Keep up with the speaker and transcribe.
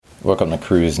Welcome to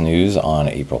Cruise News on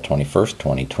April 21st,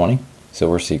 2020.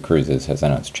 Silversea Cruises has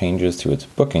announced changes to its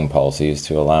booking policies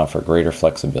to allow for greater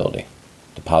flexibility.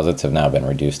 Deposits have now been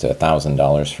reduced to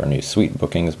 $1,000 for new suite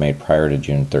bookings made prior to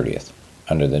June 30th.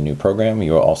 Under the new program,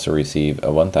 you will also receive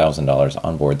a $1,000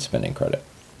 onboard spending credit.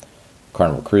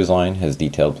 Carnival Cruise Line has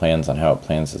detailed plans on how it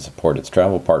plans to support its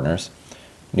travel partners.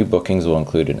 New bookings will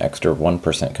include an extra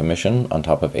 1% commission on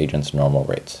top of agents' normal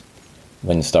rates.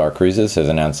 Windstar Cruises has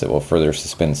announced it will further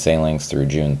suspend sailings through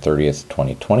June 30th,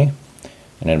 2020.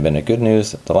 And in a bit of good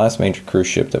news, the last major cruise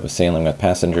ship that was sailing with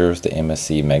passengers, the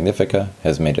MSC Magnifica,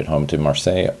 has made it home to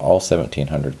Marseille. All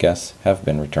 1,700 guests have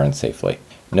been returned safely.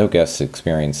 No guests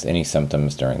experienced any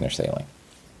symptoms during their sailing.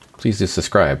 Please do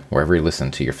subscribe wherever you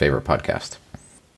listen to your favorite podcast.